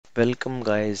Welcome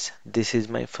guys, this is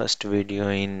my first video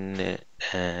in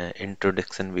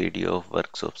introduction video of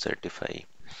Worksoft Certify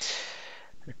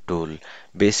tool.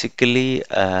 Basically,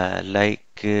 we are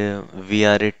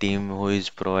a team who is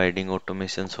providing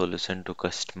automation solution to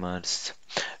customers.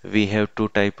 We have two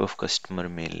type of customer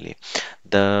mainly.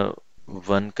 The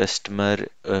one customer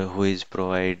who is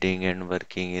providing and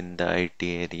working in the IT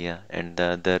area, and the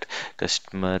other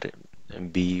customer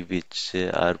B which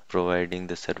are providing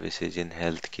the services in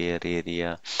healthcare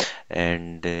area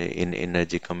and in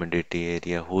energy commodity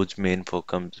area whose main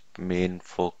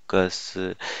focus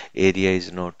area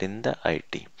is not in the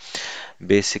IT.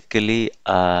 Basically,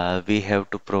 we have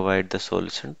to provide the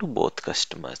solution to both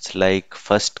customers. Like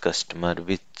first customer,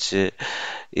 which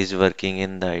is working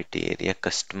in the IT area,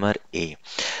 customer A.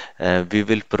 We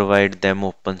will provide them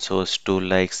open source tool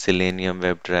like Selenium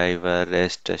WebDriver,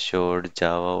 REST Assured,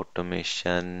 Java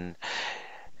automation,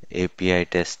 API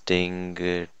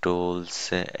testing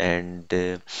tools, and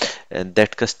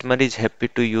that customer is happy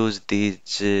to use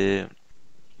these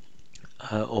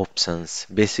options.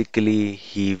 Basically,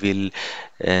 he will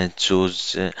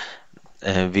choose.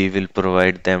 We will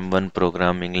provide them one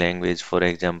programming language. For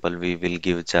example, we will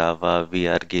give Java. We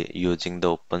are using the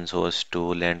open source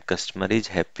tool, and customer is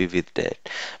happy with that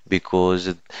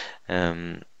because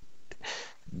um,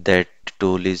 that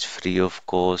tool is free of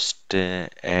cost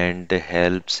and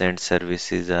helps and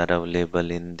services are available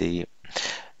in the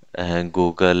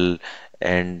Google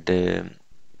and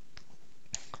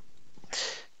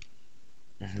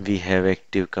we have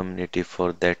active community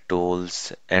for that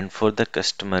tools. And for the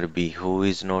customer B who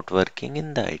is not working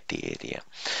in the IT area,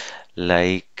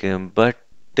 but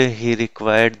he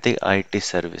required the IT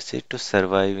services to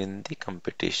survive in the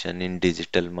competition in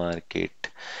digital market,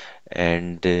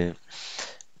 and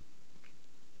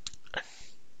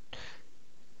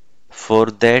for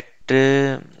that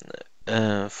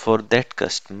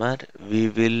customer we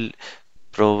will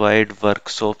provide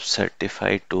Worksoft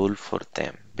certified tool for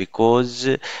them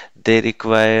because they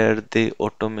require the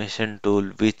automation tool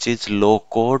which is low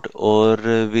code or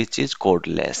which is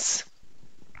codeless.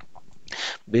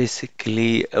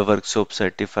 Basically, a Workshop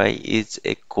Certify is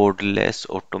a codeless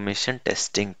automation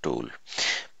testing tool.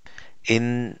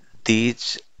 In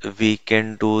these, we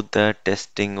can do the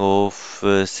testing of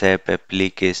SAP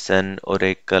application,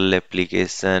 Oracle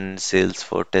application,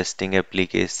 Salesforce testing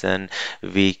application.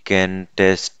 We can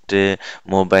test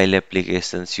mobile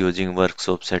applications using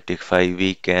Workshop Certify.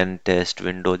 We can test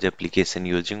Windows application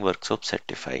using Workshop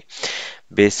Certify.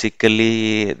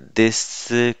 Basically,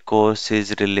 this course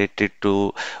is related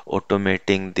to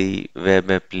automating the web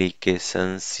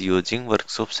applications using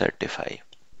Workshop Certify.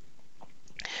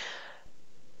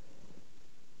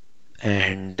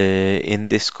 And in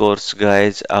this course,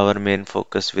 guys, our main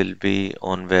focus will be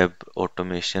on web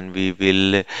automation. We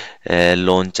will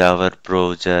launch our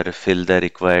browser, fill the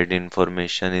required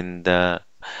information in the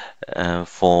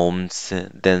forms,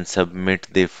 then submit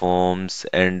the forms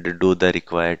and do the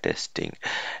required testing.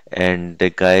 And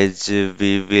guys,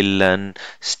 we will learn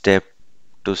step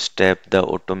to step the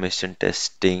automation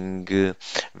testing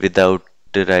without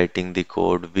writing the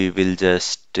code. We will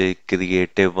just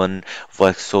create a one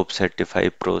workshop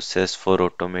certified process for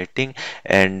automating,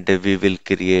 and we will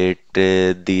create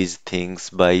these things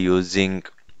by using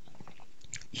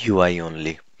UI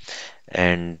only.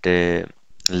 And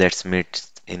let's meet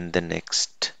in the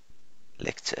next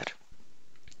lecture.